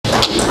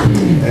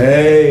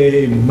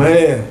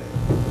Amen.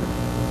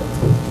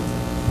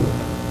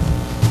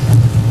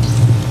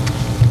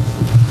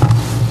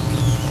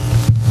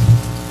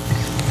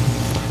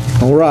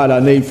 All right, I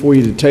need for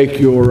you to take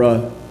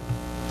your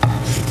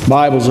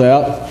Bibles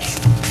out.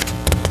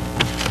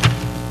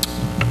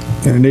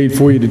 And I need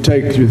for you to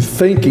take your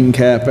thinking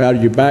cap out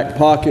of your back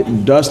pocket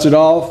and dust it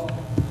off.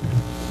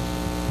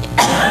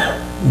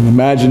 And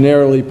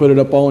imaginarily put it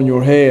up on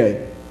your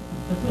head.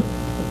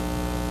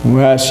 I'm going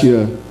to ask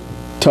you a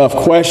tough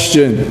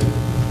question.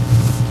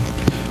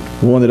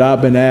 One that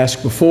I've been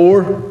asked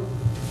before.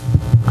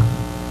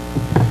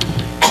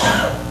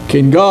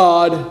 Can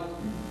God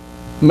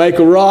make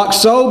a rock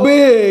so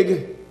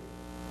big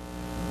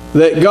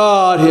that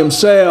God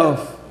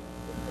Himself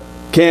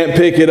can't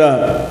pick it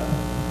up?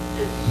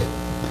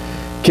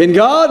 Can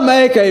God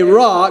make a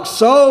rock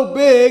so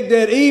big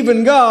that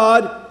even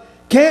God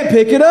can't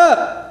pick it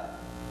up?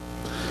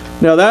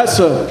 Now that's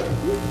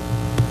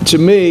to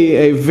me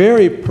a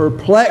very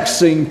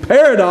perplexing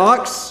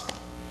paradox,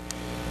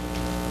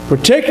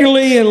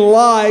 particularly in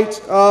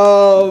light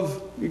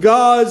of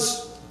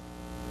God's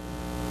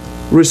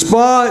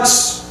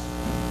response,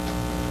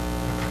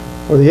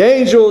 or the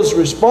angel's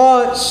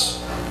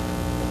response,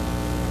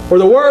 or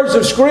the words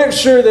of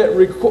Scripture that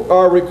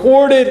are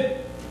recorded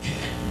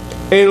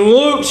in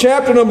Luke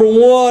chapter number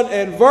 1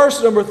 and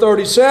verse number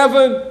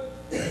 37.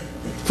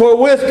 For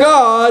with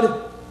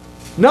God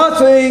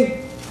nothing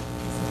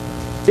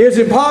is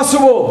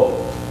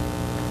impossible.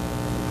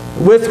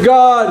 With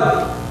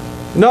God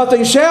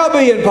nothing shall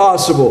be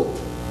impossible.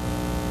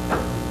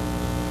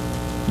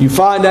 You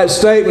find that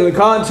statement in the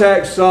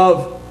context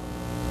of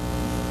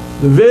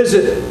the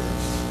visit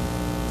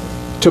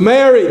to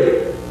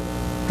Mary,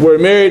 where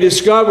Mary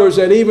discovers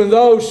that even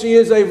though she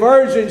is a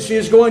virgin, she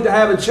is going to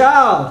have a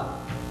child.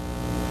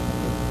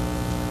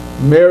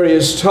 Mary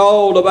is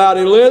told about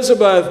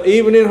Elizabeth,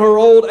 even in her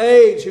old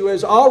age, who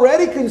has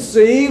already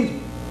conceived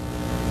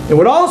and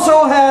would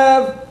also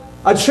have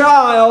a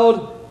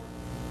child.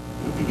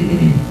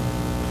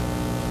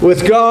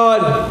 With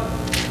God,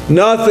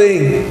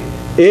 nothing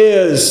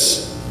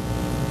is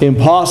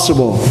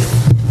impossible.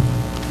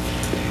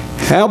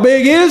 How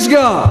big is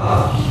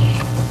God?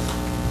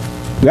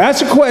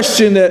 That's a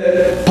question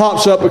that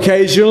pops up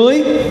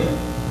occasionally.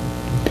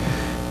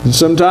 And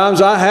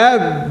sometimes I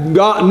have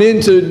gotten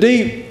into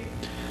deep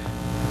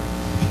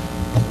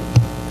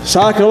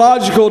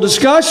psychological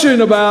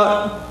discussion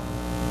about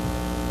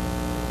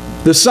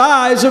the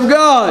size of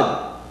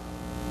God.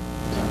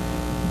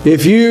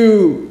 If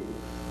you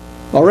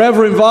are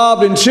ever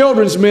involved in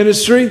children's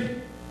ministry,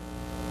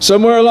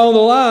 somewhere along the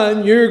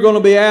line you're going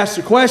to be asked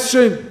the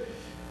question,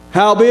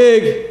 how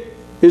big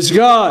is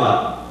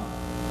God?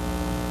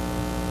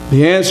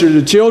 The answer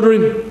to the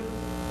children,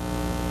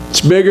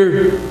 it's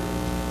bigger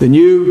than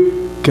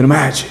you can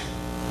imagine.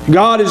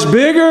 God is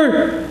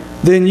bigger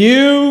than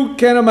you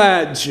can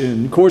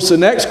imagine. Of course, the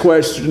next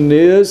question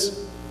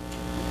is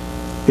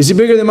He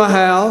bigger than my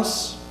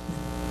house?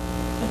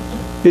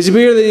 Is He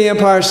bigger than the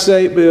Empire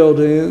State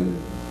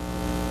Building?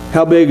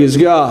 How big is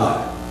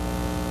God?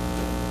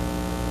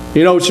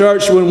 You know,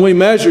 church, when we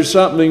measure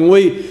something,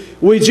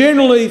 we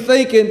generally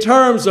think in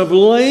terms of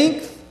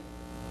length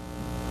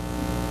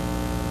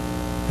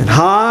and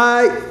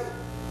height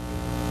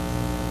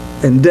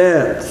and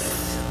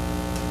depth.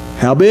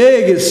 How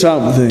big is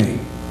something?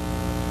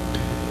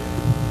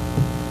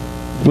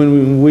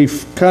 When we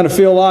kind of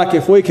feel like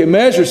if we can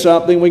measure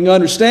something, we can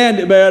understand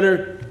it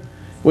better.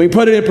 We can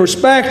put it in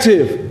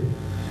perspective.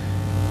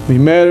 We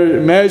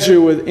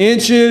measure with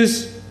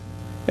inches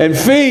and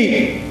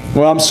feet.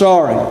 Well, I'm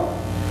sorry.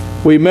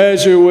 We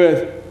measure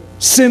with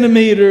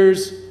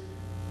centimeters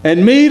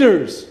and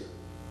meters,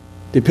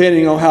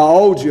 depending on how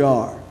old you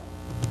are.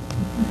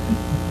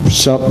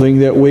 Something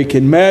that we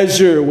can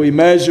measure. We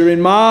measure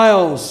in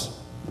miles.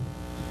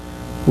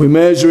 We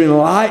measure in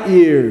light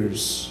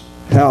years.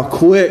 How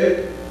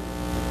quick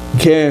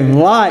can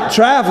light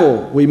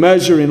travel? We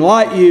measure in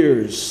light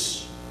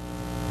years.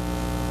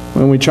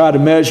 When we try to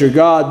measure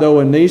God, though,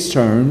 in these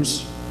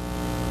terms,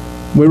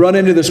 we run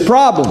into this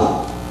problem.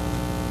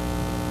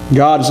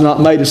 God is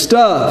not made of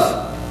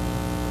stuff.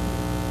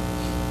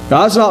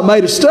 God's not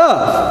made of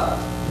stuff.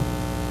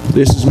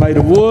 This is made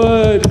of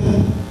wood.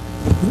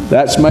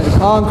 That's made of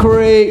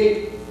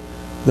concrete.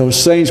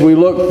 Those things we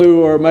look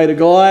through are made of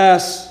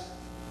glass.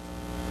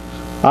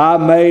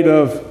 I'm made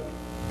of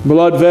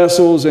blood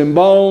vessels and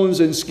bones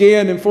and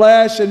skin and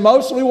flesh and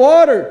mostly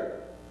water.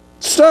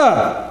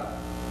 Stuff.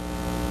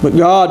 But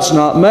God's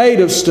not made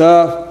of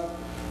stuff.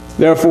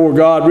 Therefore,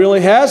 God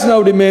really has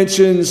no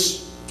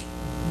dimensions.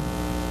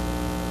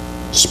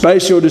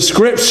 Spatial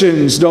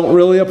descriptions don't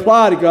really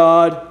apply to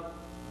God.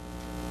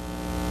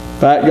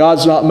 In fact,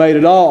 God's not made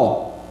at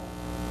all.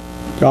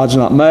 God's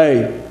not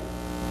made.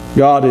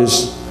 God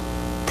is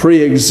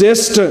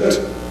pre-existent.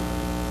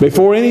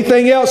 Before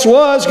anything else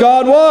was,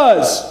 God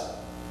was.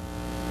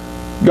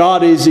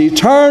 God is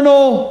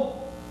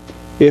eternal.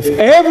 If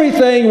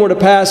everything were to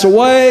pass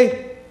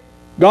away,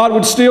 God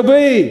would still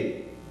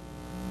be.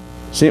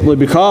 Simply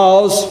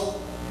because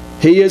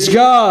He is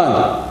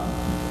God.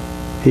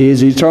 He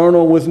is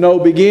eternal with no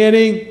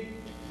beginning.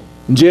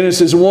 In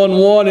Genesis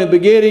 1:1, in the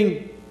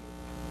beginning,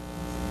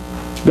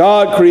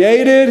 God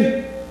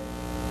created.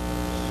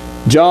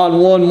 John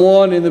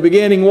 1:1, in the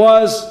beginning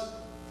was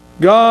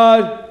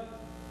God.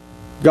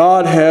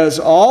 God has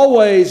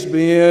always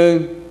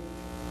been.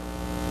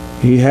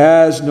 He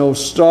has no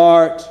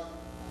start.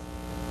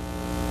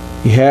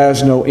 He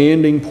has no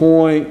ending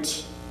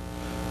point.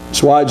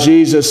 That's why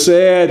Jesus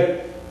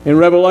said in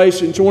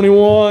Revelation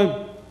 21,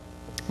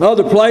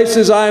 other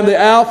places, I am the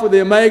Alpha,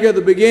 the Omega,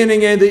 the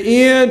beginning and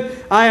the end.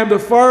 I am the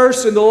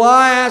first and the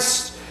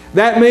last.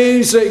 That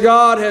means that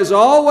God has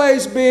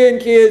always been,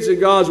 kids, and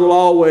God will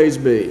always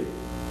be.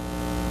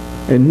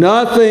 And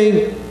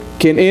nothing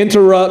can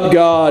interrupt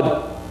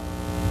God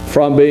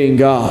from being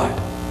God.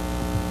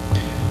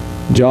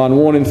 John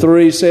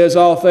 1:3 says,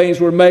 all things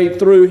were made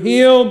through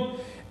Him,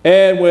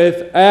 and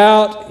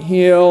without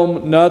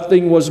Him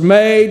nothing was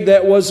made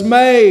that was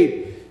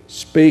made.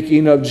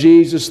 Speaking of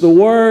Jesus the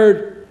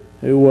Word,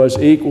 who was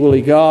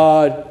equally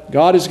God.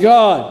 God is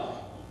God.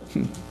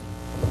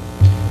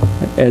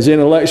 As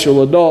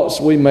intellectual adults,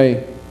 we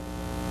may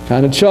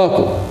kind of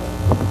chuckle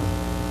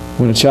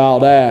when a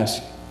child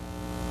asks,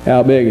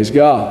 how big is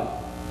God?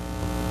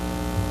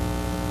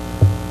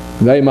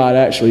 They might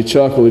actually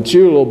chuckle at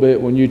you a little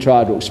bit when you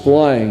try to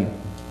explain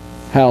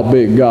how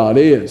big God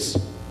is,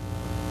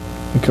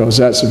 because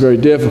that's a very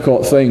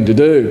difficult thing to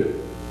do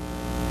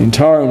in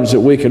terms that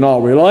we can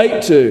all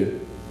relate to.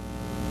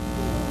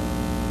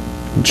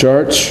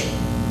 Church,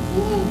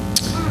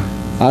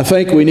 I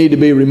think we need to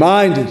be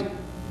reminded,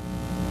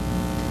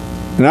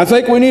 and I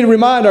think we need to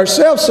remind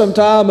ourselves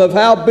sometime of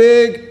how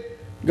big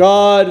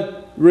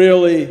God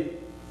really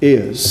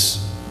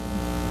is.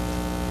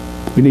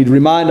 We need to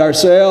remind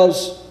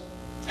ourselves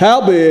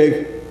how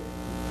big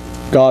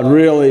God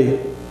really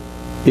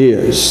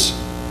is.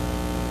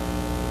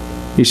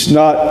 It's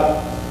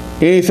not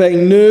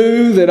anything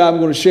new that I'm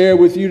going to share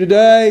with you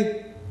today.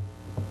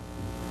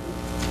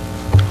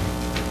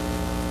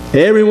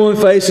 Everyone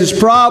faces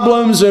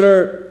problems that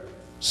are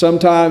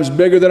sometimes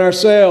bigger than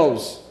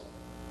ourselves.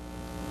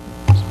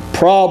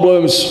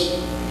 Problems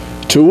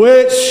to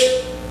which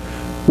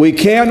we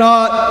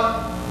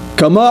cannot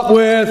come up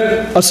with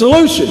a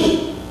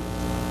solution.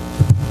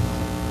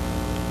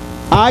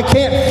 I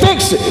can't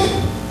fix it.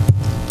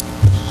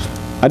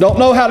 I don't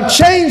know how to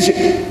change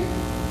it.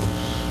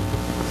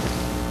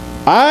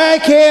 I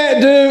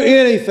can't do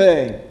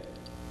anything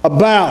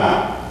about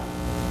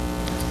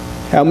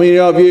it. How many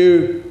of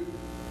you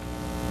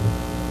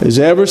has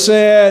ever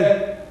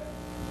said,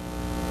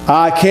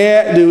 I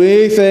can't do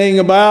anything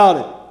about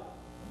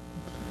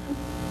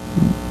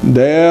it?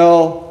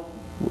 Dale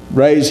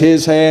raised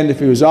his hand if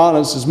he was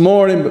honest this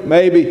morning, but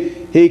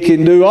maybe he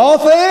can do all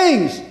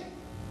things.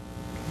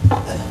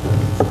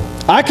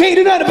 I can't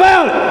do nothing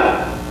about it.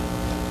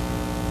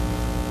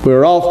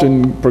 We're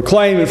often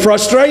proclaiming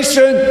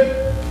frustration.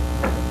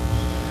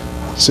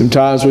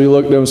 Sometimes we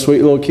look at them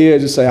sweet little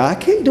kids and say, I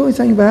can't do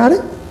anything about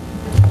it.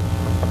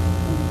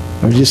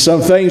 There's just some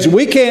things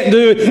we can't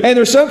do, and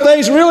there's some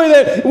things really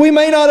that we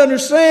may not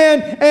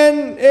understand,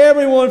 and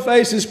everyone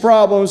faces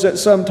problems that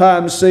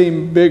sometimes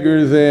seem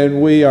bigger than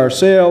we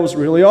ourselves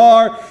really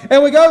are,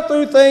 and we go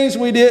through things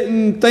we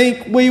didn't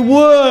think we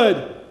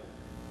would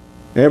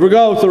ever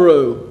go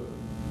through.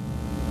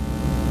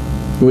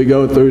 We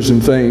go through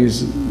some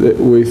things that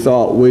we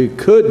thought we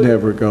could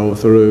never go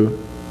through.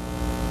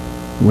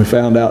 We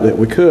found out that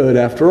we could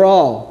after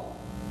all,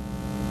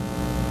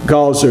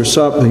 because there's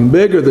something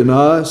bigger than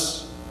us.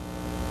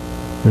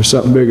 There's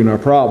something bigger than our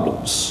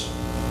problems.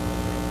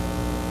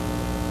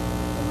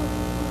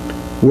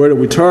 Where do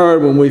we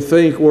turn when we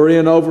think we're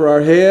in over our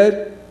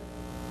head?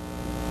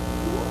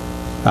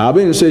 I've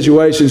been in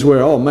situations where,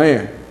 oh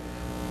man,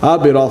 I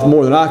bit off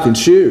more than I can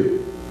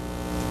chew.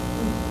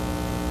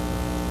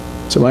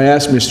 Somebody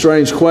asked me a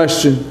strange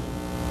question.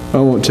 I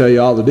won't tell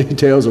you all the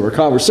details of our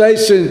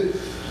conversation.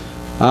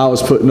 I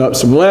was putting up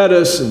some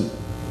lettuce and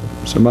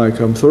somebody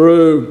come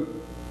through.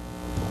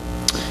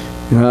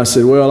 And I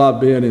said, well, I've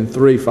been in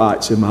 3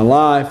 fights in my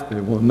life. They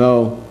won't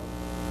know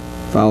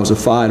if I was a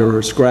fighter or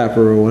a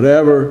scrapper or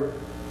whatever.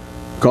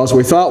 Because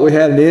we thought we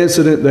had an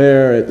incident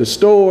there at the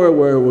store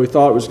where we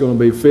thought it was going to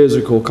be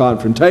physical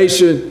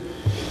confrontation.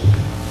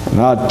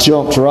 And I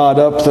jumped right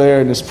up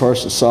there, and this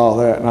person saw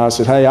that. And I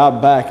said, hey,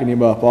 I'm backing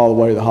him up all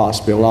the way to the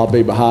hospital. I'll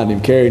be behind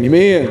him carrying him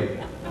in.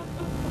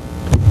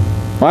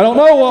 I don't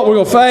know what we're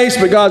going to face,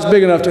 but God's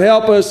big enough to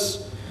help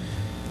us.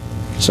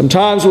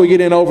 Sometimes we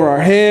get in over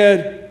our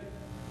head.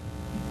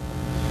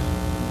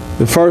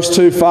 The first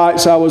 2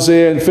 fights I was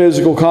in,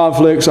 physical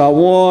conflicts, I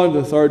won.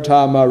 The third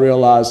time I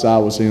realized I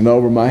was in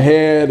over my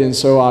head, and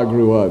so I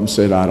grew up and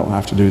said, I don't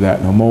have to do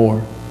that no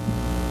more.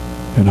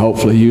 And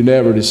hopefully you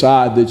never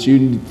decide that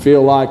you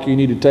feel like you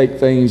need to take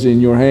things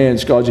in your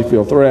hands because you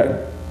feel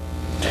threatened.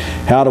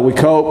 How do we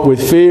cope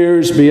with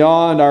fears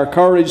beyond our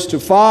courage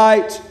to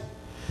fight?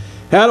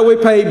 How do we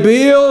pay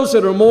bills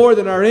that are more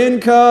than our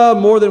income,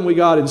 more than we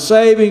got in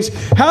savings?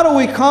 How do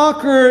we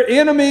conquer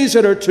enemies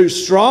that are too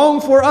strong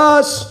for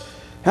us?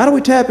 How do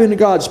we tap into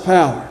God's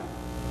power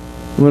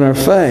when our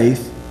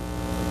faith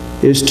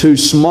is too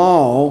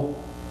small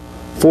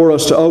for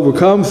us to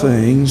overcome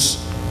things?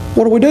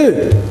 What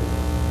do?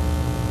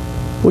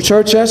 Well,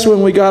 church, that's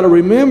when we got to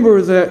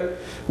remember that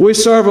we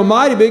serve a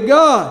mighty big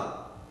God.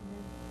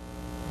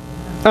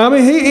 I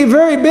mean, He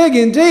very big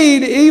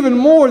indeed. Even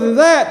more than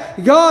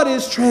that, God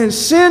is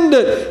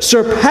transcendent,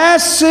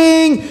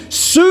 surpassing,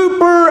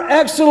 super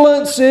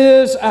excellence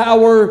is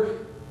our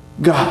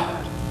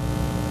God.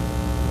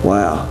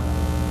 Wow.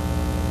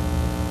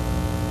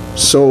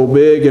 So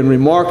big and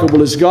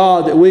remarkable is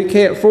God that we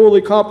can't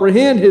fully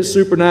comprehend His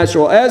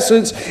supernatural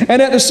essence.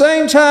 And at the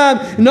same time,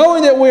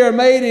 knowing that we are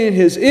made in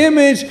His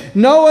image,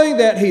 knowing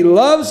that He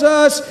loves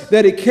us,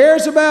 that He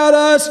cares about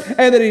us,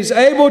 and that He's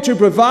able to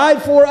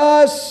provide for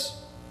us.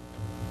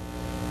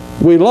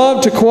 We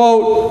love to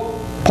quote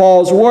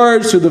Paul's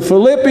words to the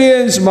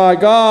Philippians, "My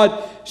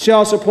God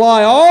shall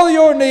supply all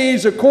your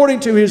needs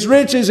according to His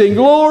riches in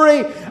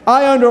glory."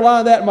 I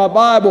underline that in my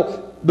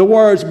Bible, the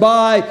words,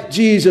 "by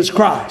Jesus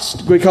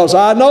Christ." Because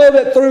I know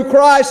that through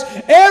Christ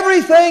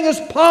everything is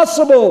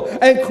possible.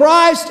 And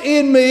Christ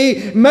in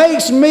me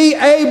makes me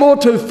able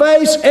to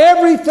face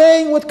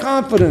everything with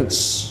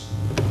confidence.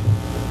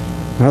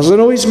 I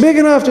know He's big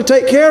enough to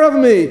take care of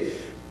me.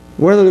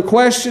 Whether the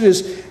question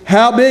is,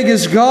 how big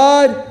is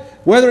God?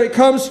 Whether it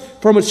comes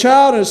from a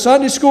child in a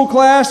Sunday school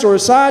class or a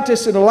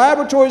scientist in a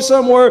laboratory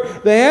somewhere,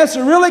 the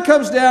answer really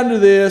comes down to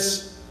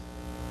this.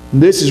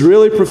 This is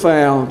really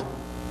profound.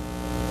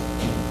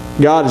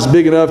 God is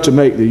big enough to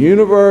make the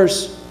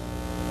universe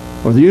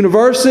or the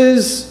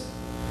universes,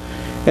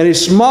 and He's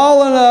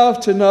small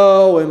enough to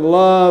know and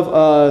love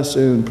us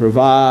and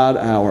provide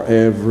our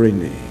every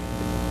need.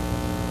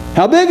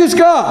 How big is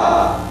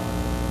God?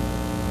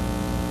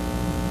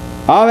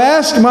 I've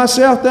asked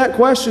myself that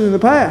question in the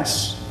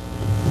past.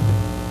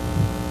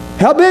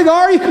 How big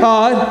are you,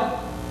 God?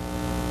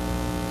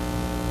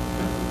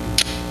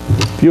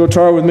 If you'll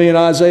turn with me in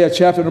Isaiah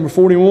chapter number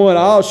 41,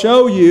 I'll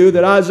show you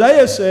that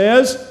Isaiah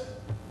says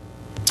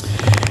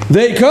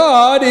that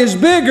God is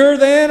bigger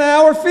than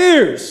our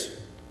fears.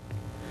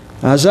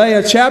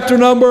 Isaiah chapter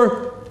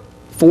number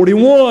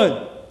 41.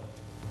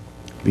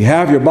 If you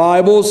have your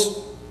Bibles,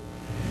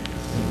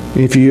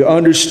 if you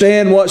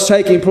understand what's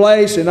taking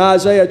place in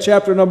Isaiah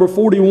chapter number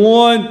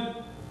 41,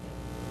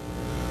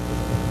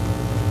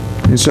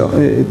 and so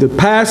the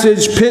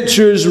passage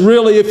pictures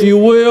really, if you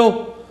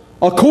will,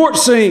 a court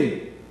scene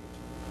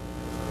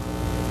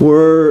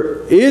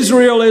where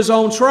Israel is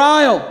on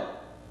trial.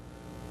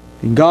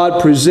 And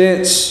God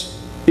presents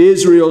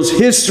Israel's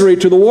history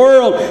to the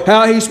world,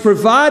 how He's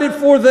provided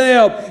for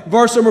them.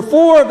 Verse number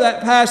 4 of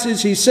that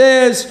passage, He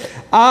says,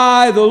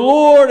 "I, the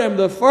Lord, am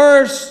the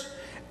first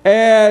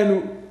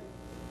and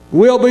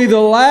will be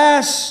the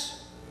last.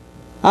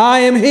 I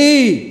am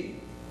He."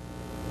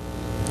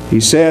 He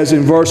says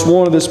in verse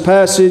 1 of this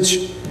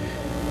passage,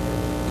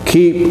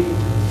 "Keep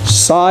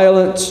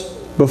silent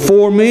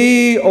before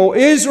me, O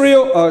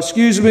Israel."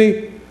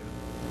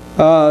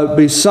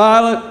 Be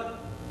silent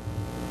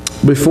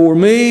before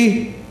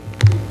me,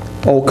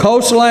 O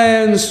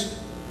coastlands,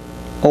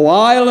 O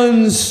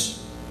islands.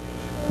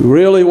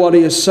 Really what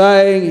He is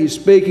saying, He's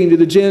speaking to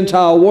the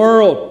Gentile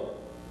world.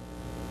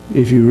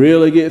 If you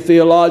really get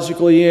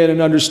theologically in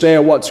and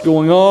understand what's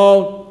going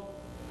on,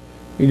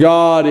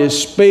 God is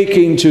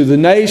speaking to the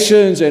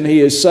nations, and He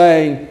is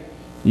saying,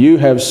 "You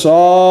have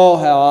saw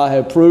how I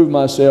have proved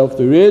myself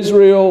through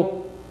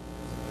Israel,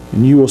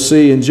 and you will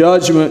see in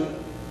judgment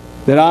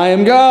that I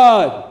am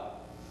God."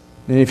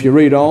 And if you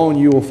read on,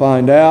 you will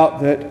find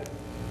out that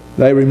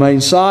they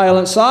remain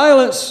silent.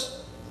 Silence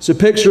is a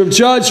picture of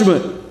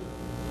judgment,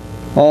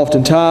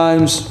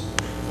 oftentimes.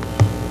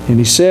 And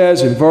He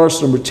says in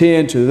verse number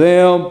 10 to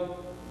them,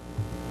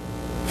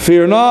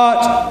 "Fear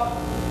not,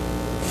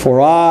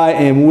 for I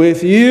am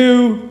with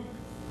you.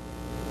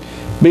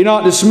 Be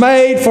not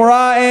dismayed, for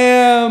I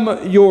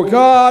am your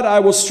God. I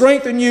will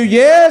strengthen you.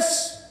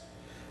 Yes,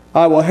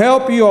 I will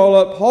help you. I will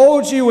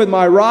uphold you with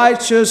my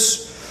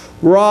righteous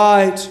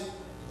right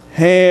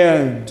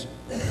hand."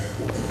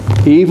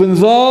 Even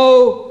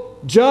though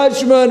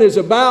judgment is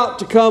about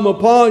to come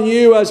upon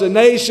you as a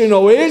nation,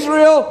 O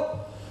Israel,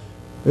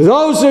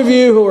 those of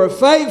you who are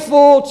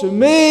faithful to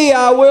me,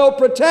 I will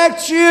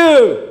protect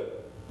you.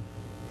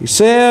 He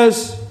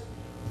says,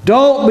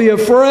 don't be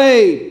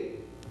afraid.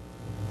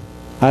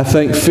 I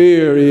think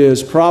fear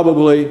is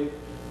probably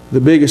the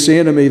biggest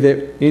enemy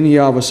that any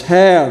of us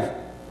have.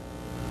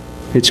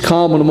 It's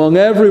common among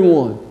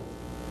everyone,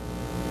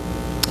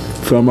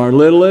 from our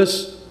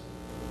littlest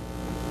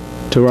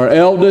to our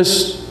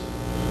eldest,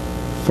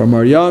 from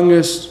our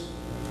youngest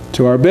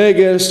to our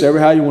biggest, ever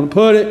how you want to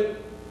put it.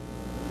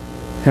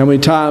 How many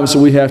times do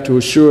we have to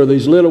assure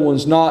these little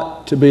ones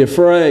not to be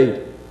afraid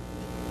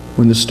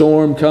when the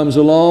storm comes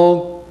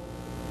along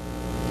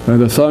and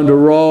the thunder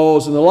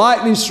rolls and the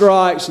lightning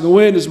strikes and the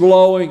wind is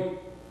blowing?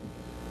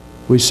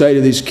 We say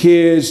to these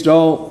kids,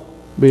 don't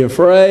be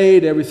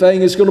afraid,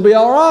 everything is going to be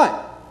all right,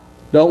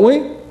 don't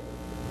we?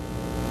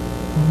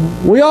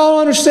 We all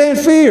understand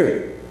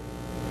fear.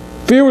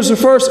 Fear was the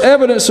first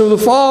evidence of the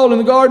fall in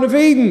the Garden of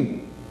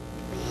Eden.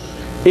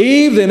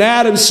 Eve, then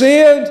Adam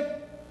sinned.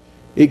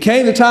 It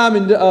came the time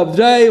of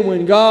day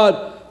when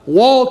God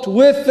walked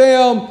with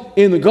them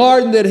in the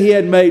garden that He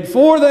had made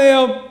for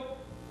them.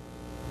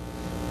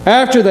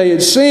 After they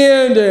had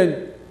sinned,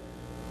 and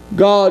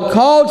God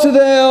called to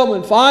them,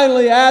 and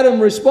finally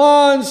Adam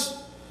responds,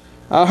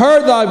 I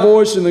heard thy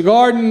voice in the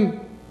garden,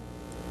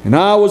 and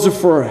I was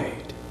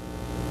afraid.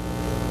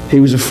 He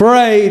was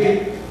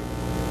afraid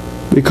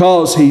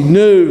because he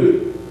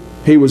knew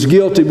he was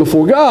guilty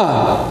before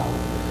God.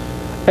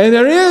 And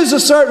there is a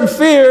certain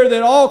fear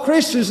that all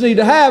Christians need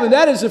to have, and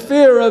that is the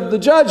fear of the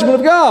judgment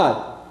of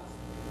God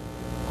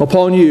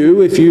upon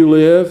you if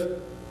you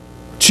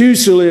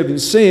choose to live in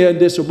sin,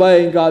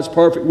 disobeying God's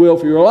perfect will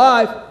for your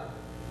life.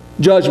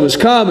 Judgment's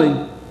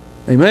coming.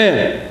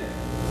 Amen.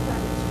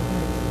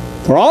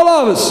 For all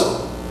of us.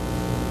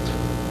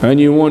 And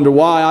you wonder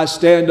why I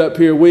stand up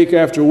here week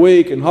after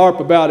week and harp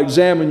about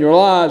examine your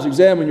lives,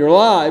 examine your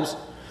lives.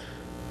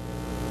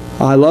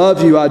 I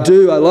love you, I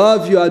do. I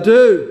love you, I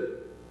do.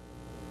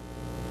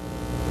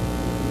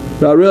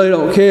 But I really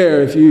don't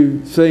care if you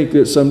think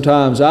that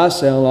sometimes I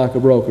sound like a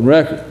broken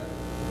record.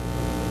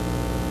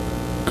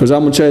 Because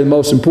I'm going to tell you the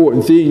most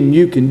important thing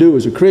you can do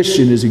as a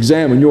Christian is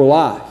examine your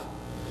life.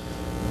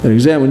 And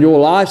examine your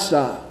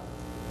lifestyle.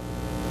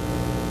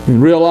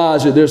 And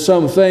realize that there's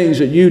some things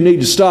that you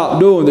need to stop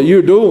doing that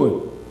you're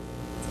doing.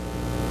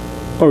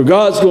 Or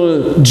God's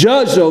going to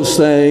judge those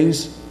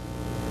things.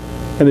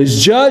 And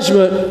His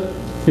judgment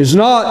is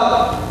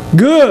not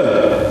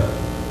good.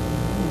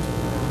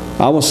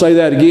 I'm going to say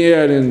that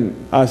again,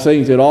 and I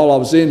think that all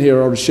of us in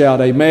here ought to shout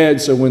amen,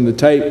 so when the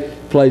tape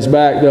plays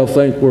back, they'll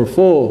think we're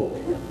full.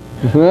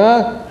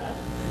 Huh?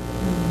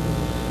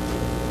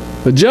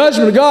 The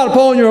judgment of God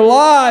upon your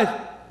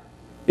life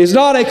is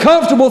not a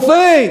comfortable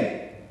thing.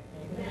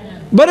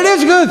 But it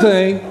is a good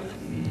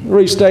thing.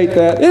 Restate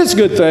that. It is a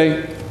good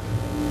thing.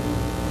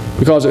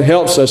 Because it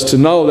helps us to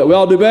know that we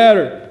ought to do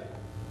better.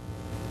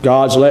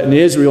 God's letting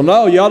Israel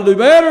know you ought to do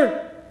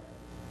better.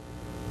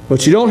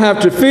 But you don't have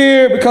to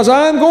fear, because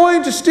I'm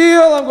going to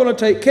steal. I'm going to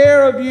take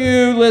care of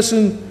you.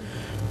 Listen,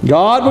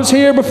 God was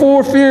here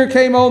before fear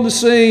came on the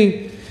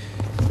scene.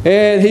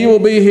 And He will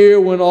be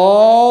here when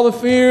all the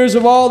fears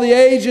of all the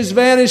ages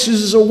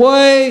vanishes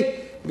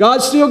away.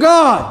 God's still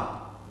God.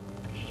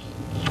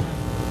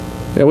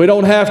 And we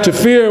don't have to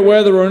fear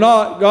whether or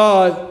not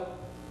God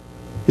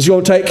is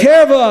going to take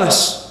care of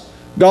us.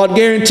 God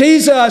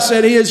guarantees us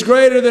that He is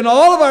greater than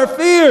all of our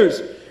fears.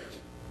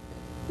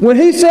 When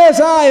He says,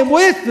 I am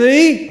with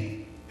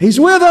thee, He's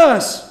with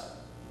us.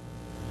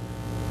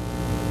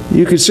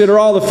 You consider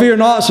all the fear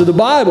nots of the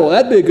Bible.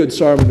 That'd be a good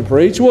sermon to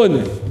preach,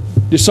 wouldn't it?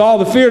 Just all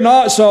the fear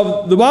nots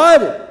of the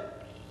Bible.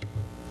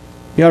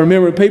 You got to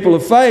remember the people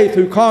of faith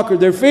who conquered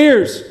their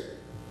fears.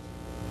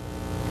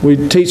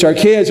 We teach our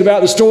kids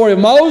about the story of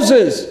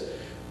Moses,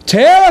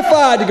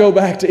 terrified to go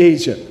back to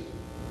Egypt.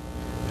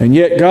 And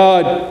yet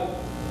God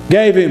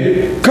gave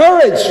him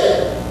courage.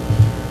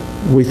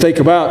 We think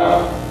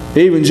about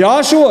even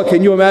Joshua.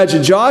 Can you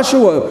imagine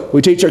Joshua?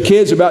 We teach our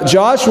kids about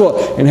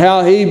Joshua and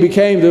how he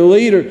became the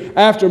leader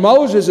after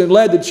Moses and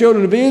led the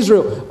children of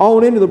Israel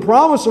on into the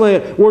promised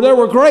land, where there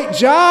were great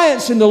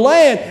giants in the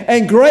land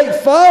and great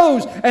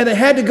foes, and they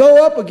had to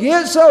go up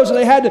against those, and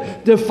they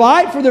had to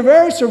fight for their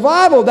very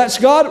survival.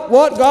 That's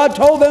what God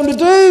told them to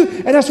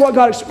do, and that's what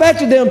God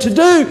expected them to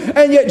do.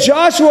 And yet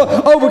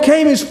Joshua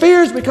overcame his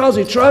fears because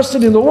he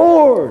trusted in the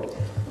Lord.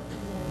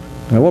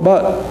 Now what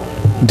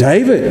about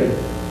David?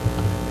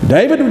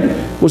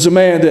 David was a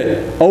man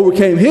that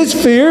overcame his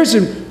fears,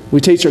 and we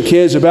teach our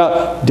kids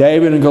about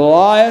David and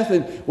Goliath,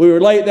 and we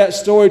relate that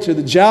story to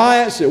the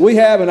giants that we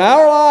have in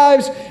our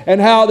lives, and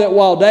how that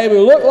while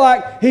David looked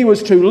like he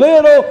was too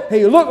little,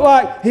 he looked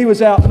like he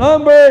was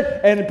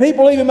outnumbered, and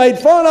people even made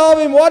fun of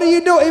him. What are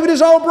you doing? Even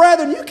his own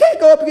brethren, you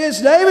can't go up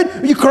against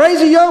David. You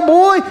crazy young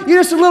boy.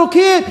 You're just a little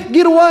kid.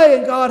 Get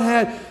away.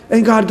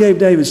 And God gave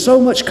David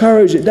so much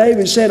courage that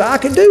David said, I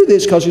can do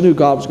this, because he knew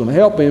God was going to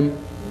help him.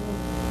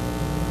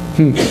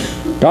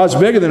 God's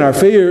bigger than our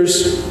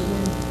fears.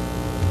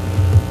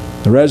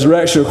 The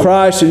resurrection of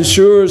Christ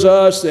ensures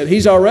us that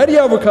He's already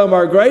overcome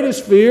our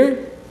greatest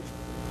fear.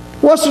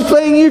 What's the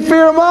thing you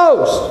fear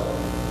most?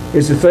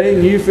 Is the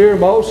thing you fear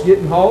most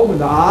getting home and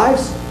the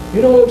ice?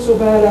 You don't look so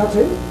bad out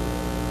there.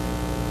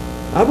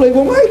 I believe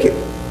we'll make it.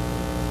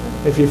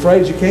 If you're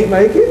afraid you can't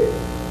make it,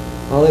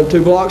 I'll live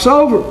 2 blocks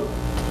over.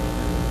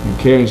 And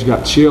Karen's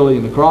got chili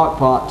in the crock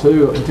pot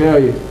too, I can tell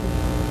you.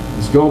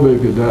 It's going to be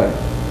a good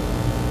day.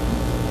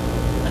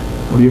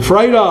 What are you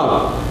afraid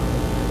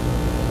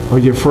of? Are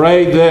you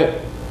afraid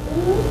that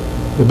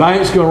the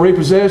bank's going to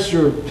repossess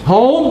your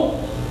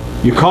home,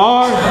 your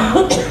car?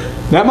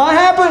 That might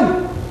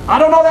happen. I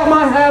don't know, that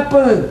might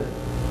happen.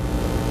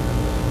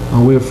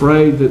 Are we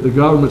afraid that the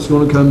government's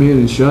going to come in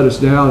and shut us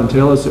down and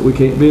tell us that we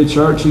can't be at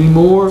church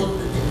anymore?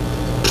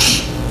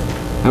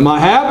 That might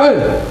happen.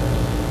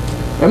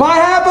 It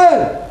might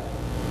happen.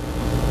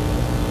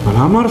 But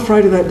I'm not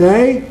afraid of that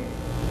day.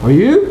 Are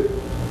you?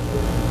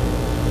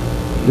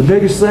 The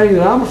biggest thing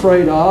that I'm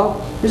afraid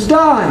of is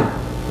dying.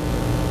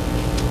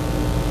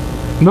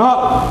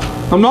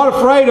 I'm not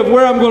afraid of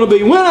where I'm going to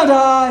be when I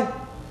die.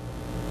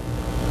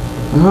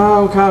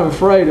 I'm kind of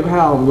afraid of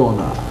how I'm going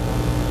to die.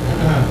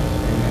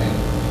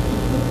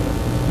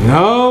 You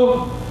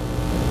know?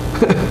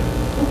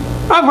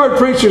 I've heard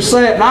preachers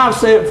say it, and I've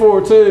said it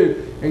before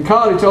too. And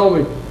Connie told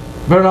me,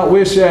 better not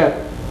wish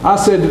that. I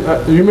said,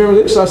 you remember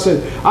this? I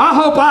said, I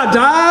hope I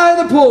die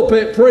in the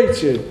pulpit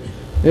preaching.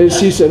 And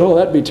she said, oh,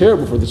 that'd be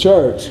terrible for the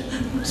church.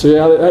 So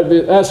yeah,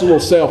 that's a little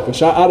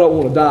selfish. I don't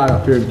want to die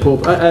up here in the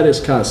pulpit. That is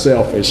kind of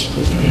selfish.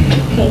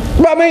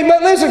 But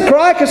listen,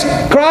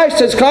 Christ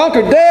has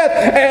conquered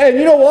death. And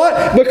you know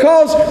what?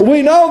 Because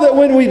we know that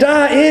when we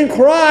die in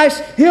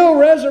Christ, He'll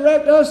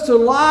resurrect us to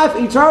life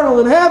eternal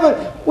in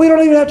heaven. We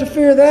don't even have to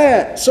fear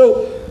that.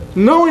 So,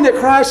 knowing that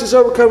Christ has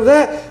overcome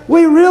that,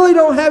 we really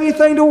don't have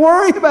anything to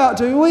worry about,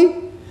 do we?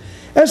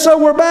 And so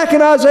we're back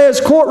in Isaiah's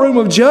courtroom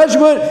of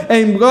judgment,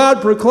 and God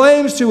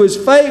proclaims to His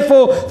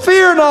faithful,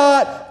 fear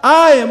not,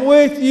 I am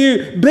with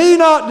you. Be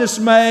not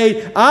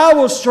dismayed. I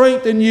will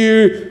strengthen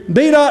you.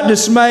 Be not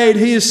dismayed.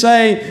 He is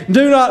saying,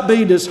 do not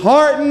be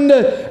disheartened.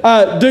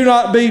 Do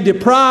not be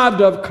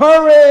deprived of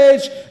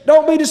courage.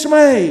 Don't be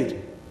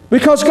dismayed.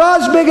 Because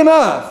God's big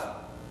enough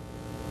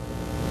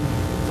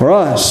for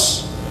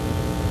us.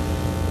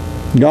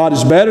 God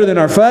is better than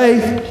our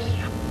faith.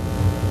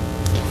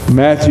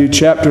 Matthew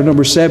chapter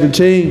number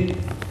 17.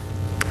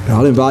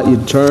 I'll invite you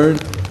to turn.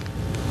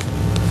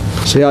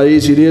 See how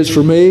easy it is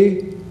for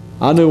me?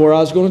 I knew where I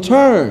was going to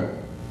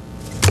turn.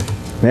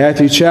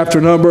 Matthew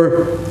chapter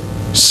number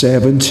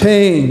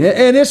 17.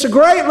 And it's a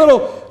great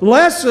little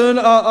lesson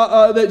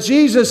that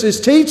Jesus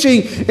is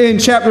teaching in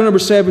chapter number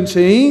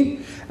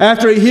 17.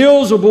 After He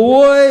heals a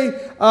boy,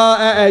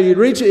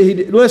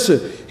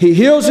 listen, He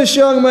heals this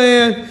young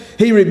man.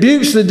 He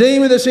rebukes the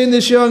demon that's in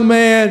this young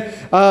man.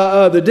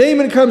 The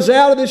demon comes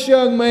out of this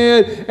young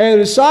man, and the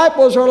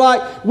disciples are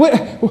like, we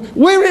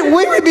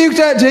rebuked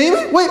that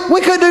demon.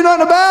 We couldn't do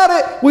nothing about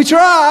it. We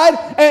tried.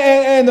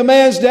 And the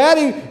man's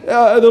daddy,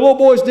 the little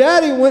boy's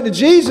daddy, went to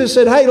Jesus and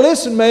said, hey,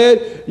 listen, man,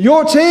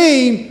 your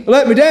team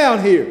let me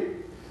down here.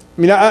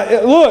 I mean,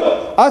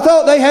 look, I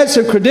thought they had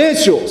some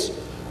credentials.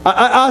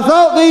 I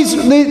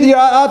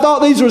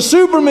thought these were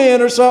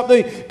supermen or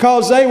something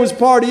because they was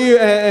part of you.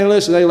 And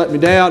listen, they let me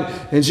down.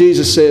 And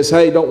Jesus says,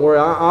 hey, don't worry,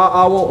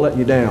 I won't let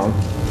you down.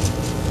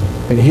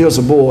 And He heals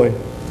a boy.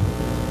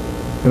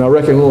 And I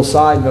reckon a little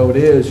side note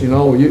is, you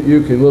know,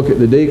 you can look at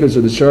the deacons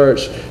of the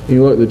church, you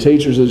can look at the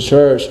teachers of the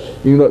church,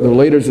 you can look at the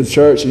leaders of the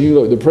church, and you can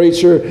look at the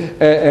preacher,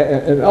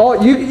 and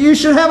all, you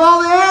should have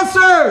all the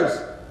answers.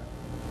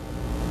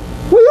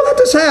 Will you let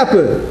this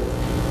happen?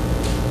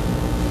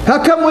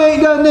 How come we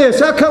ain't done this?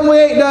 How come we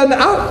ain't done that?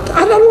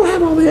 I don't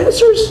have all the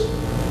answers.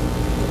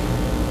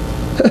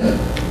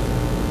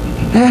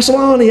 Ask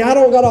Lonnie. I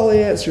don't got all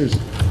the answers.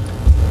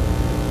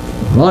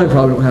 Lonnie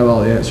probably don't have all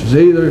the answers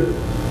either.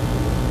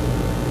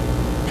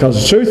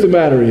 Because the truth of the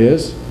matter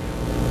is,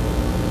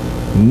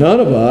 none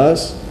of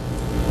us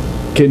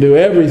can do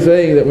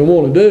everything that we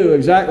want to do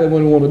exactly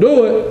when we want to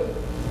do it,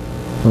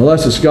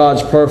 unless it's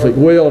God's perfect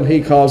will and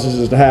He causes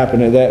it to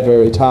happen at that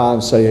very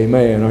time. Say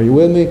amen. Are you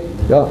with me?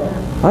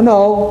 Yeah. I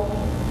know.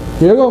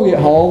 You're going to get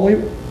home.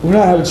 We're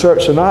not having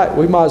church tonight.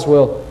 We might as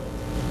well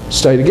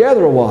stay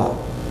together a while.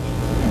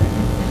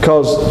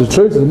 Because the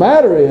truth of the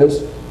matter is,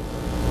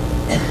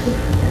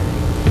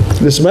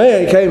 this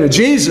man came to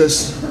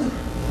Jesus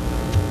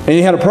and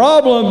he had a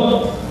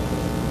problem.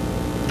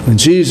 And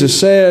Jesus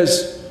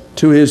says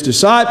to His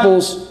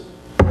disciples,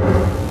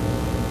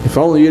 if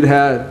only you'd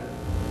had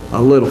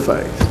a little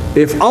faith.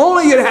 If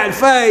only you'd had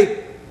faith.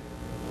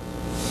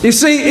 You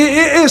see,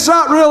 it's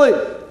not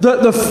really...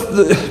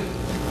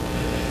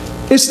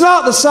 it's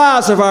not the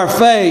size of our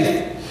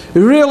faith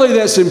really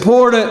that's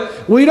important.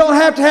 We don't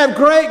have to have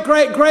great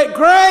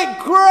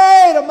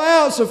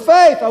amounts of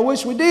faith. I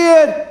wish we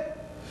did.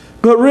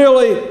 But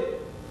really,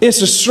 it's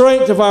the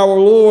strength of our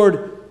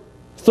Lord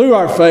through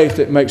our faith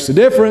that makes the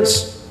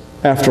difference.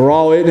 After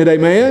all, isn't it?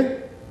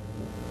 Amen?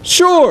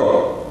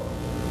 Sure.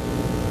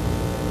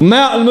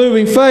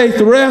 Mountain-moving faith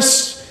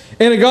rests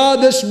in a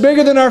God that's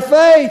bigger than our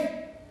faith.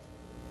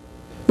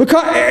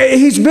 Because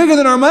He's bigger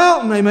than our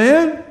mountain,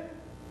 amen?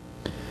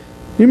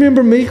 You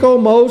remember meek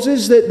old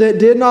Moses that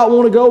did not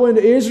want to go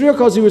into Israel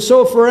because he was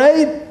so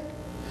afraid?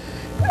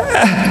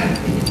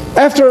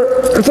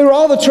 Through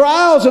all the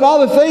trials and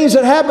all the things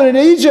that happened in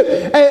Egypt,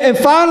 and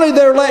finally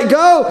they're let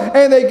go,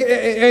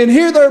 and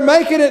here they're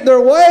making it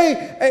their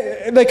way,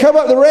 and they come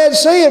up the Red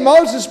Sea, and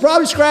Moses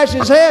probably scratching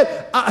his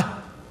head.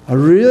 I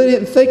really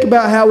didn't think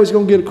about how he was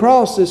going to get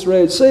across this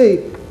Red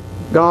Sea,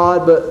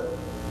 God, but...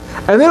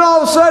 And then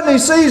all of a sudden he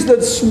sees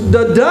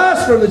the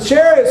dust from the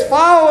chariots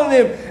following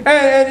him.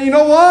 And you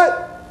know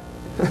what?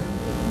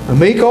 A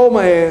meek old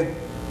man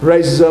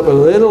raises up a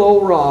little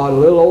old rod, a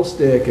little old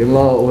stick, and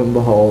lo and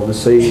behold,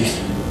 the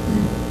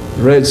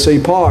Red Sea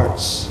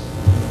parts.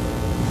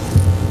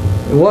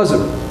 It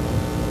wasn't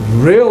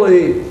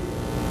really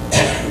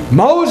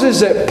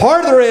Moses that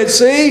parted the Red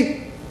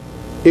Sea.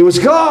 It was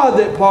God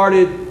that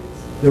parted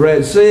the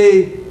Red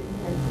Sea.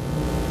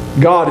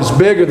 God is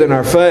bigger than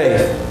our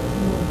faith.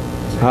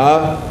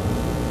 Huh?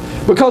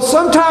 Because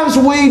sometimes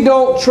we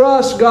don't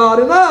trust God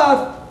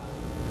enough,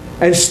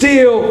 and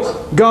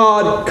still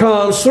God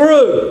comes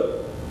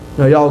through.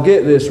 Now y'all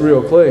get this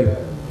real clear.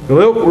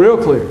 Real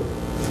clear.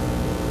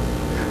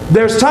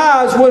 There's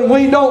times when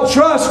we don't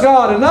trust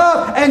God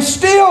enough, and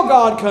still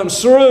God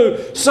comes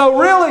through. So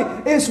really,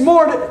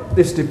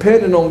 it's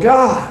dependent on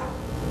God.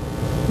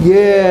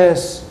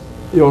 Yes,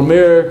 your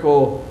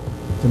miracle,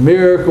 the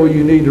miracle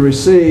you need to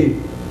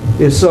receive,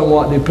 is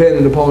somewhat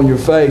dependent upon your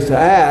faith to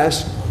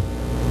ask.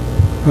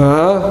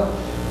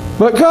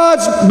 But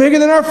God's bigger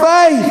than our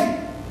faith.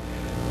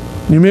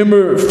 You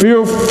remember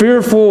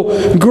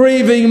fearful,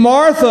 grieving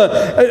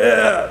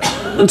Martha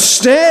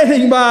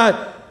standing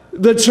by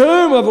the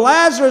tomb of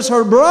Lazarus,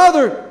 her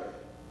brother.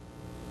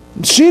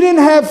 She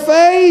didn't have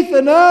faith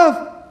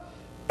enough.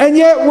 And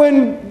yet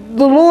when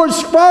the Lord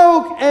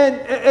spoke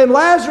and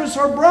Lazarus,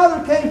 her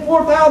brother, came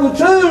forth out of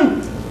the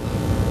tomb,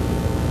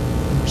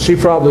 she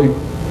probably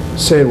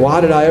said,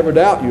 "Why did I ever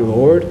doubt you,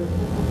 Lord?"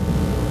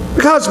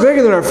 Because it's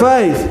bigger than our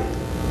faith.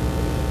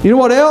 You know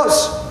what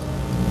else?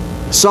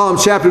 Psalm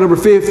chapter number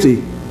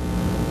 50,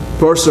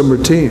 verse number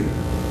 10.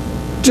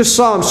 Just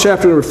Psalms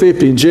chapter number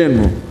 50 in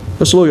general.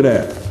 Let's look at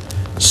that.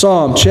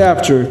 Psalm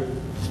chapter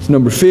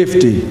number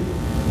 50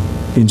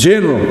 in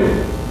general.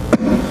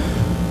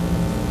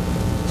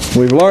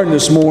 We've learned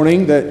this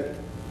morning that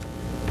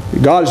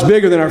God is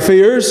bigger than our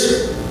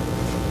fears.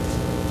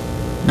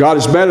 God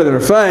is better than our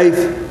faith.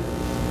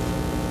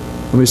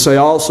 Let me say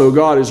also,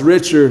 God is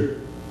richer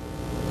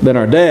than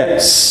our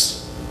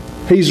debts.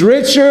 He's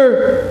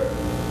richer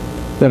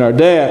than our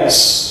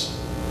debts.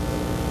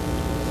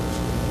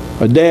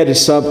 A debt is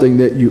something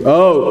that you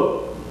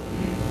owe.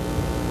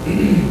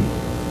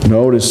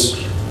 Notice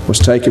what's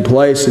taking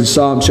place in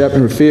Psalm chapter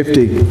number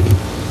 50.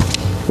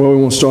 Well, we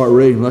won't start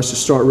reading. Let's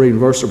just start reading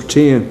verse number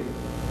 10.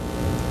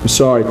 I'm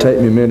sorry, it take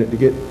me a minute to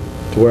get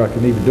to where I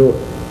can even do it.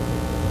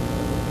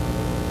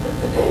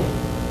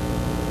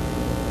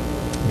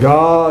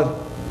 God,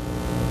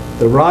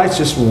 the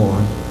righteous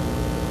one,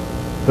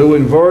 who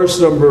in verse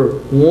number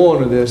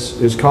 1 of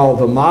this is called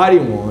the mighty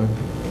one,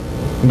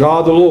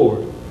 God the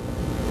Lord,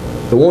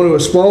 the one who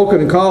has spoken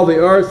and called the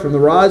earth from the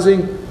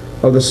rising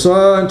of the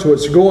sun to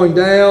its going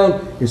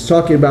down, is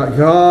talking about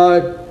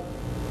God.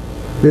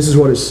 This is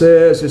what it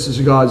says. This is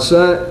God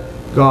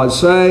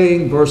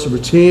saying, verse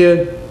number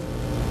 10,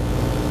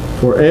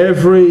 "For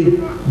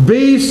every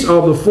beast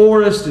of the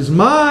forest is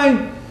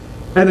mine,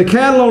 and the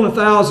cattle on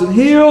 1,000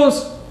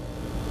 hills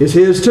is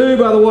His too,"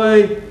 by the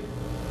way.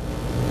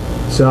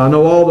 So I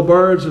know all the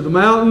birds of the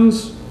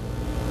mountains,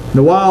 and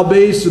the wild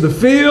beasts of the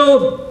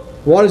field.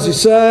 What does He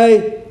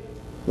say?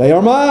 They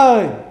are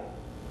mine.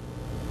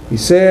 He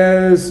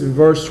says in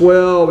verse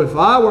 12, "If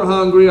I were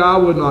hungry, I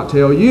would not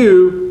tell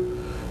you.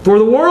 For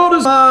the world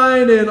is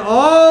mine and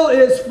all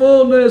its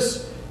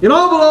fullness. It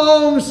all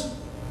belongs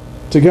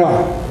to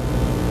God.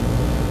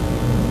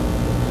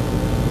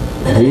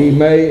 He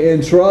may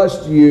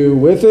entrust you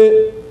with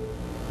it,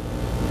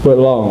 but it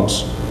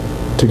belongs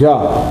to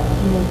God."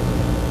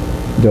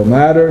 Don't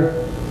matter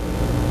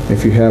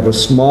if you have a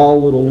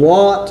small little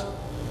lot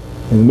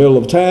in the middle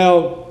of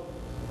town,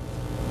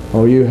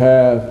 or you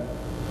have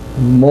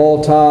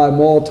multis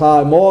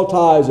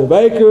of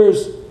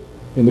acres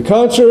in the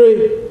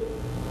country,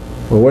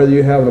 or whether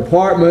you have an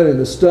apartment and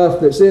the stuff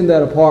that's in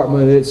that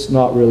apartment, it's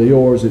not really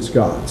yours, it's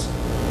God's.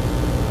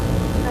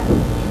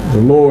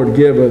 The Lord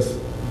giveth,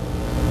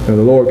 and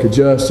the Lord could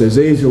just as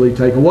easily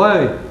take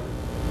away.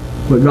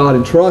 But God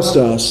entrusts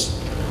us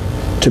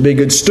to be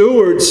good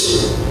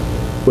stewards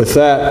with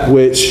that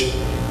which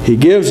He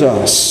gives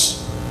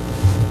us.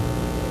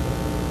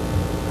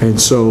 And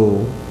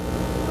so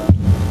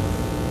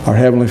our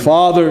Heavenly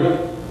Father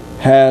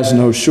has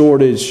no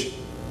shortage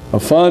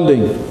of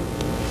funding.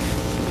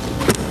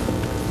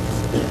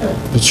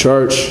 The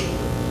church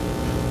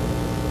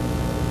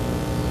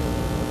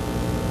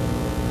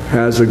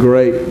has a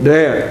great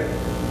debt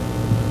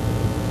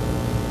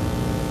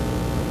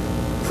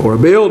for a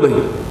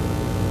building.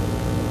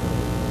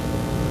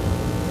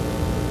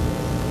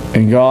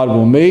 And God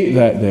will meet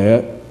that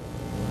debt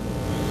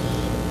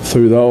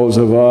through those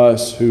of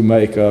us who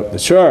make up the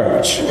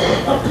church.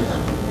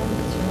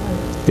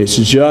 It's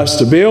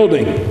just a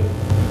building,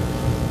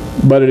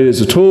 but it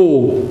is a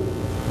tool.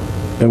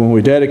 And when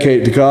we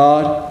dedicate it to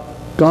God,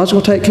 God's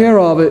going to take care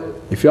of it.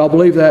 If y'all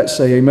believe that,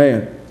 say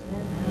amen.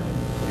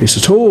 It's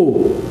a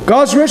tool.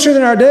 God's richer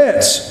than our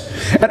debts.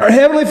 And our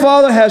Heavenly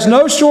Father has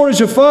no shortage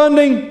of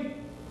funding.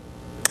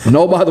 And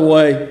oh, by the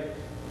way,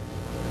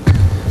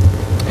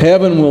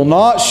 heaven will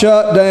not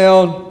shut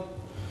down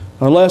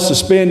unless the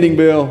spending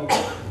bill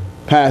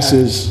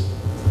passes.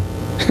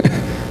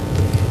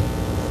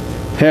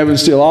 Heaven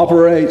still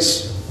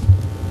operates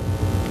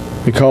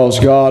because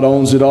God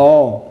owns it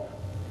all.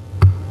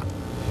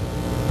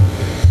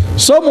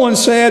 Someone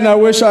said, and I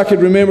wish I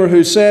could remember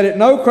who said it,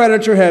 no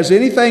creditor has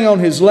anything on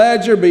his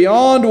ledger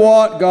beyond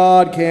what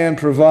God can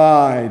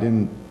provide.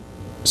 And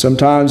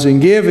sometimes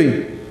in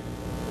giving,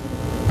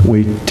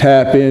 we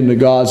tap into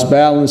God's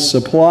balanced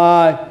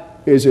supply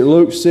is it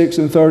Luke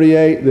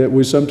 6:38 that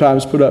we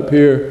sometimes put up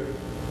here?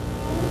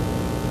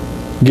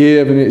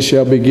 Give and it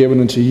shall be given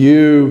unto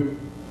you.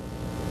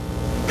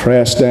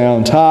 Pressed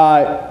down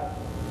tight,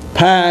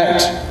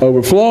 packed,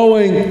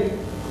 overflowing.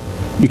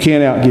 You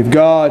can't outgive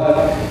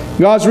God.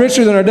 God's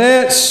richer than our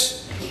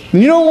debts.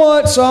 And you know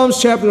what?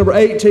 Psalms chapter number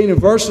 18 and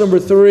verse number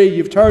 3,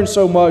 you've turned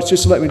so much,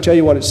 just to let me tell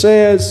you what it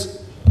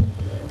says.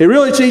 It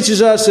really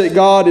teaches us that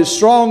God is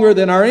stronger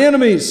than our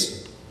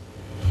enemies.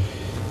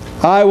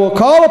 I will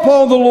call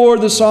upon the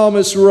Lord, the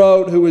psalmist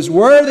wrote, who is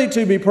worthy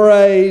to be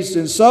praised,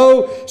 and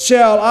so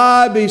shall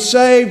I be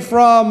saved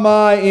from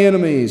my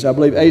enemies. I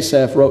believe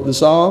Isah wrote the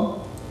psalm.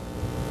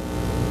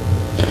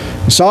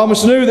 The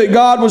psalmist knew that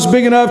God was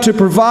big enough to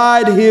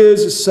provide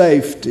his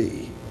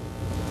safety.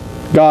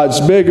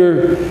 God's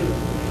bigger.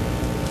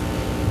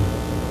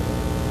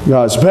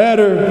 God's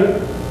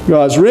better.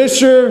 God's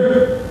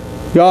richer.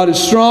 God is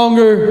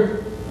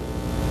stronger.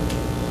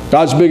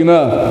 God's big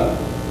enough.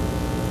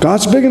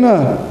 God's big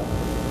enough.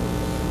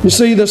 You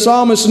see, the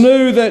psalmist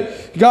knew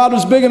that God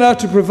was big enough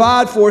to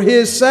provide for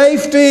his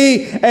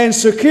safety and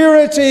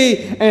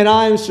security, and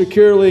I am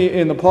securely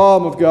in the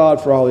palm of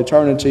God for all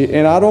eternity.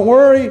 And I don't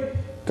worry,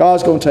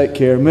 God's going to take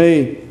care of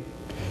me.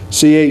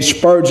 C.H.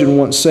 Spurgeon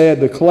once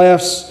said, the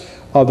clefts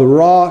of the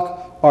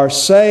rock are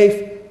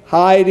safe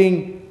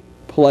hiding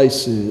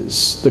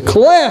places. The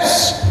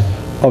clefts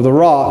of the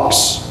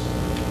rocks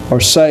are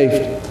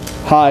safe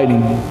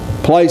hiding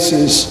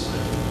places.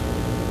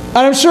 And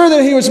I'm sure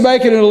that he was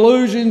making an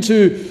allusion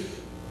to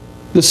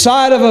the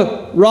side of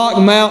a rock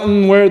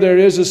mountain where there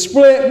is a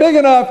split big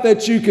enough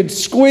that you could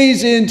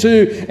squeeze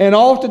into, and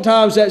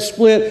oftentimes that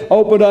split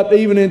opened up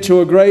even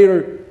into a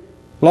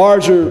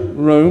larger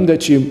room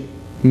that you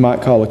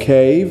might call a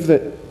cave.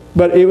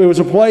 But it was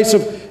a place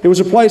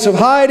of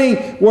hiding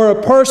where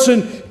a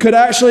person could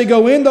actually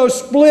go in those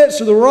splits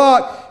of the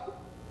rock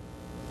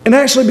and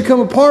actually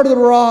become a part of the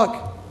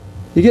rock.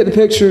 You get the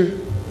picture?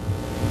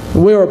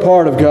 We are a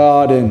part of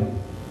God, and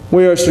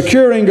we are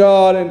secure in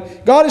God,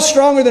 and God is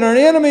stronger than our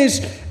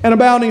enemies. And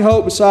abounding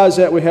hope, besides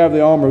that, we have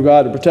the armor of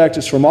God to protect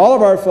us from all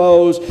of our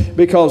foes,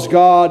 because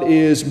God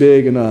is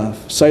big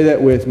enough. Say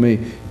that with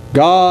me.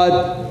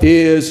 God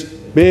is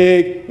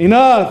big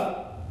enough.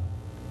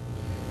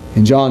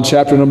 In John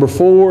chapter number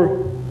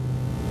 4,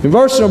 in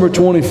verse number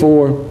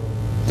 24,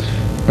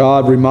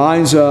 God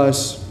reminds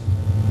us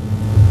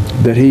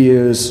that He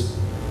is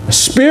a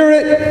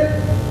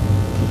spirit.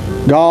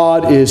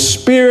 God is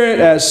spirit.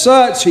 As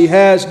such, He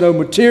has no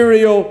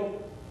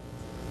material.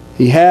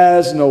 He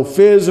has no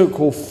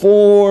physical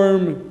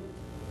form.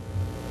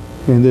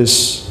 And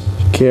this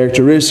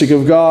characteristic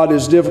of God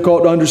is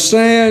difficult to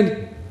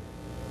understand.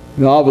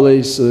 And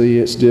obviously,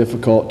 it's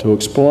difficult to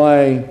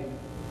explain.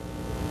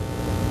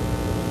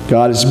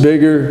 God is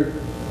bigger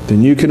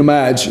than you can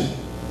imagine.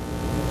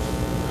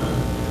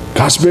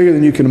 God's bigger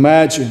than you can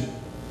imagine.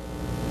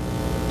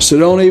 So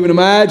don't even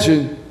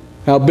imagine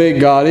how big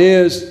God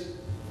is.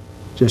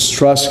 Just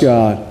trust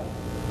God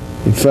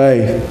in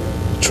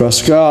faith.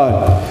 Trust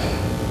God.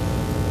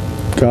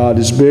 God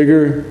is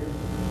bigger.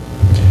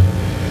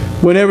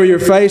 Whenever you're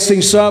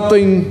facing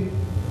something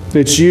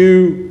that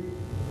you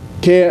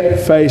can't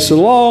face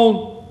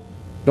alone,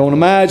 don't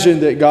imagine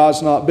that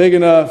God's not big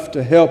enough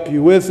to help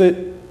you with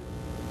it.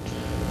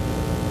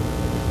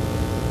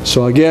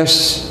 So I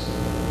guess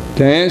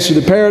to answer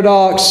the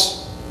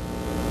paradox,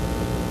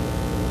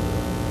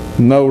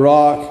 no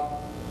rock.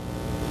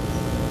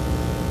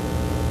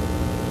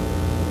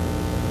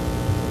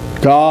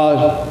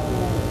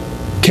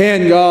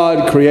 Can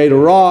God create a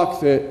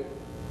rock that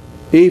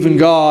even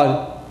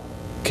God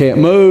can't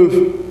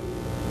move?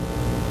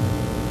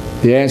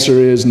 The answer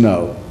is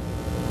no.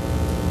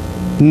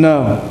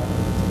 No.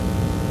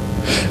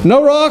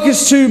 No rock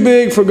is too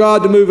big for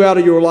God to move out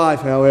of your life,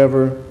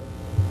 however.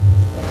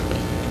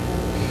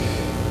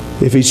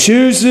 If He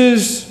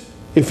chooses,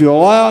 if you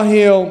allow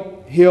Him,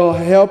 He'll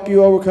help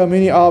you overcome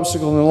any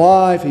obstacle in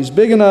life. He's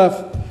big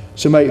enough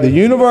to make the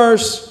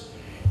universe.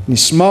 And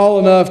He's small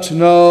enough to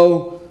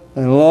know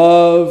and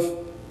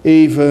love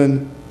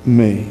even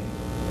me.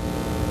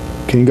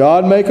 Can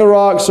God make a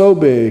rock so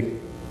big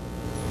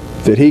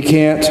that He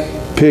can't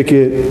pick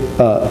it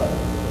up?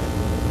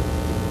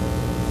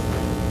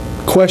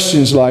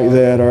 Questions like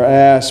that are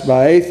asked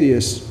by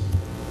atheists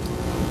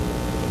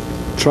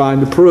trying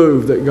to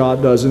prove that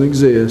God doesn't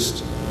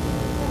exist,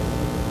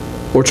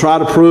 or try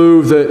to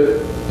prove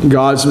that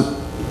God's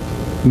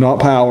not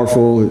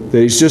powerful, that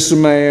He's just a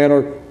man,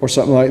 or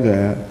something like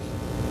that.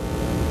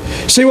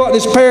 See, what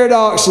this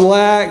paradox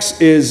lacks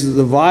is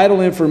the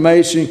vital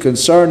information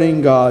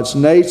concerning God's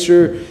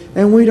nature,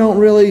 and we don't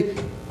really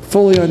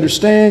fully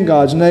understand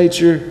God's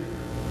nature.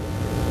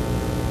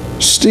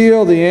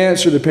 Still, the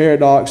answer to the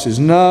paradox is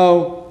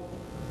no.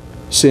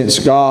 Since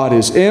God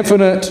is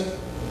infinite,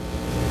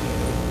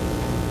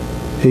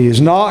 He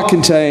is not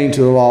contained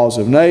to the laws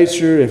of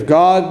nature. If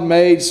God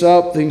made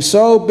something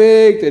so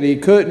big that He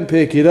couldn't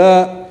pick it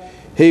up,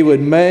 He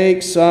would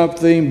make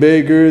something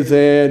bigger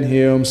than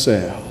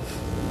Himself.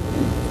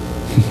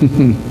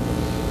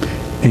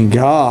 And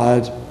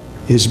God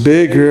is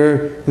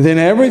bigger than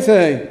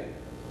everything.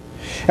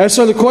 And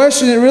so the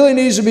question that really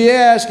needs to be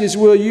asked is,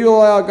 will you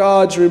allow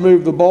God to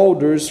remove the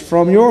boulders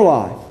from your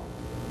life?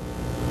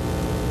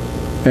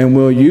 And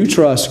will you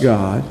trust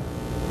God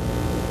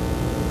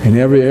in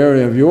every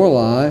area of your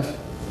life?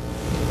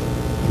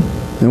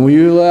 And will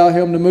you allow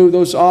Him to move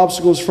those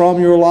obstacles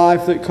from your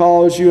life that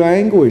cause you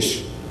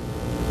anguish,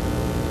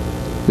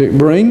 that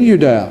bring you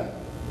down?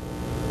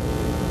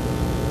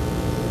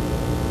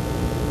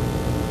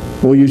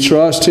 Will you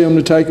trust Him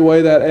to take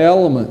away that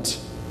element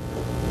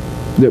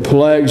that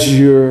plagues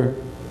your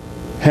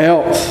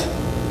health?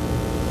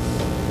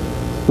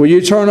 Will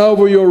you turn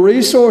over your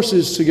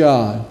resources to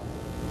God?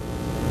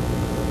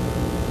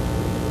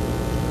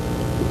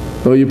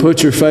 Will you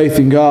put your faith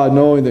in God,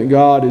 knowing that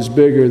God is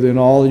bigger than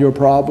all your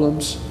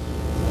problems?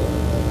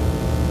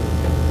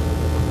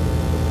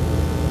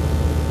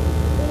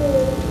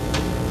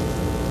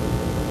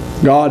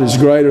 God is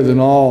greater than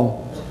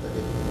all.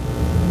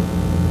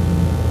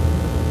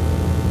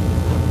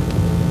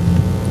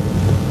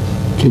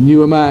 Can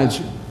you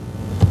imagine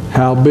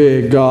how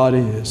big God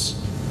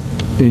is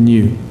in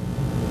you?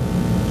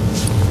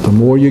 The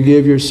more you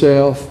give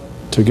yourself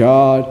to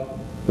God,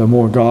 the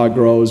more God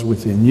grows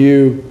within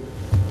you.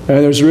 And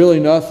there's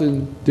really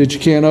nothing that you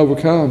can't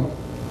overcome.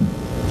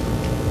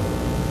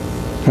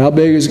 How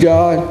big is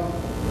God?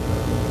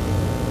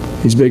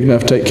 He's big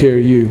enough to take care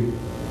of you.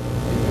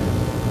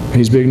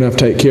 He's big enough to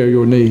take care of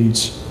your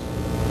needs.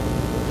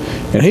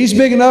 And He's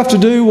big enough to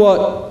do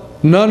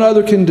what none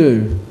other can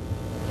do.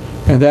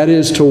 And that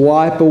is to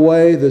wipe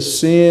away the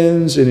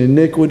sins and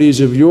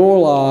iniquities of your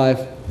life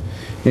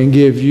and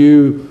give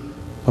you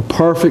a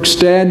perfect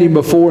standing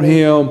before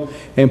Him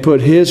and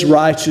put His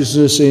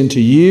righteousness into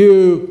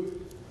you.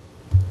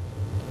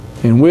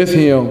 And with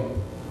Him,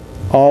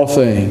 all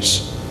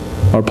things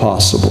are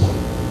possible.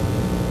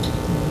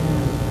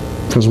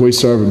 Because we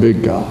serve a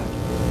big God.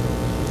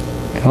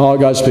 And all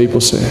God's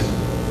people said,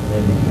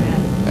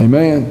 Amen.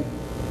 Amen.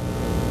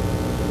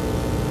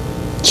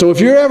 So if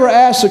you're ever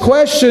asked the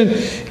question,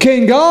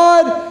 can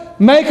God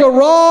make a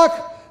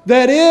rock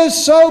that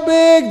is so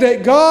big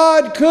that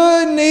God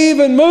couldn't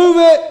even move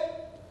it?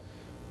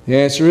 The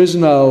answer is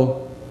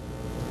no.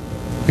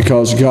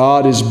 Because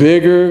God is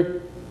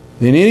bigger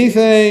than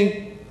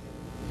anything.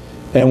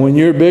 And when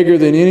you're bigger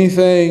than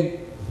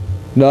anything,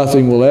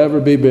 nothing will ever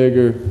be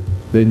bigger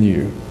than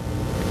you.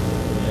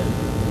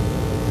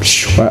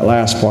 That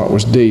last part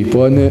was deep,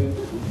 wasn't it?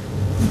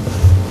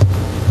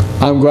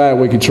 I'm glad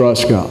we can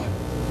trust God.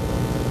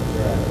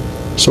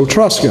 So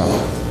trust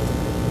God.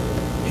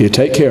 He'll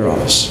take care of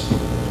us.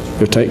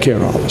 He'll take care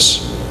of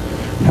us.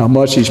 How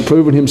much He's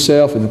proven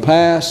Himself in the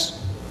past,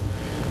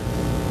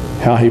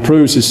 how He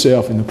proves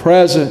Himself in the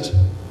present,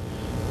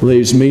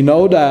 leaves me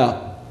no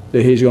doubt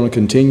that He's going to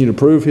continue to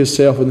prove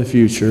Himself in the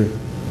future.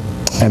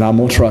 And I'm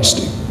going to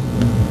trust Him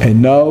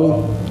and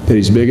know that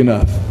He's big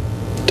enough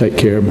to take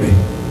care of me.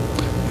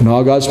 And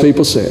all God's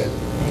people said,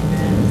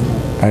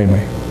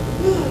 Amen.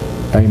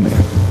 Amen.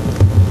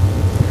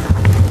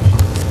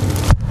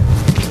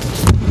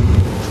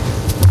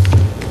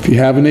 If you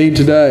have a need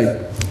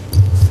today,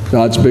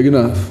 God's big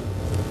enough.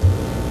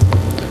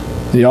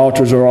 The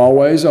altars are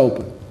always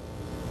open.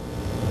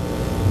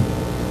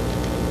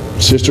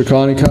 Sister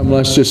Connie, come,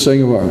 let's just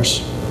sing a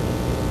verse.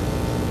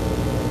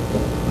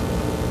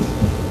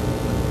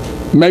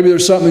 Maybe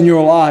there's something in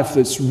your life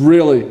that's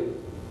really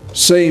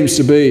seems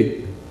to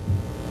be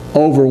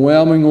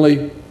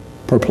overwhelmingly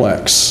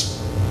perplexed.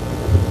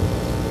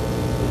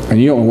 And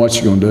you don't know what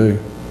you're going to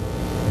do.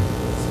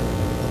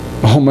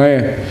 Oh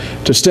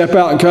man, to step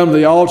out and come to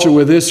the altar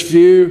with this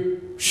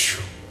view,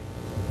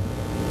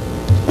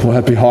 boy,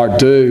 that'd be hard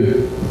to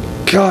do.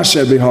 Gosh,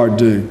 that'd be hard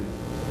to do.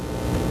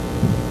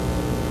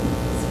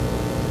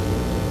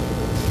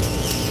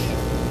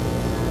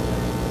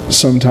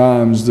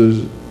 Sometimes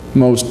the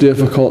most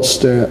difficult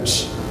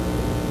steps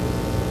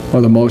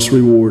are the most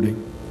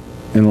rewarding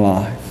in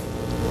life.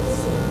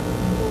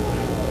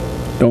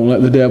 Don't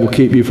let the devil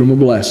keep you from a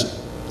blessing.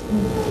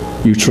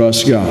 You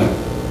trust God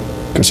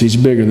because He's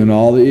bigger than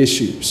all the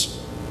issues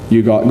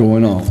you got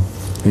going on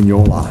in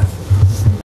your life.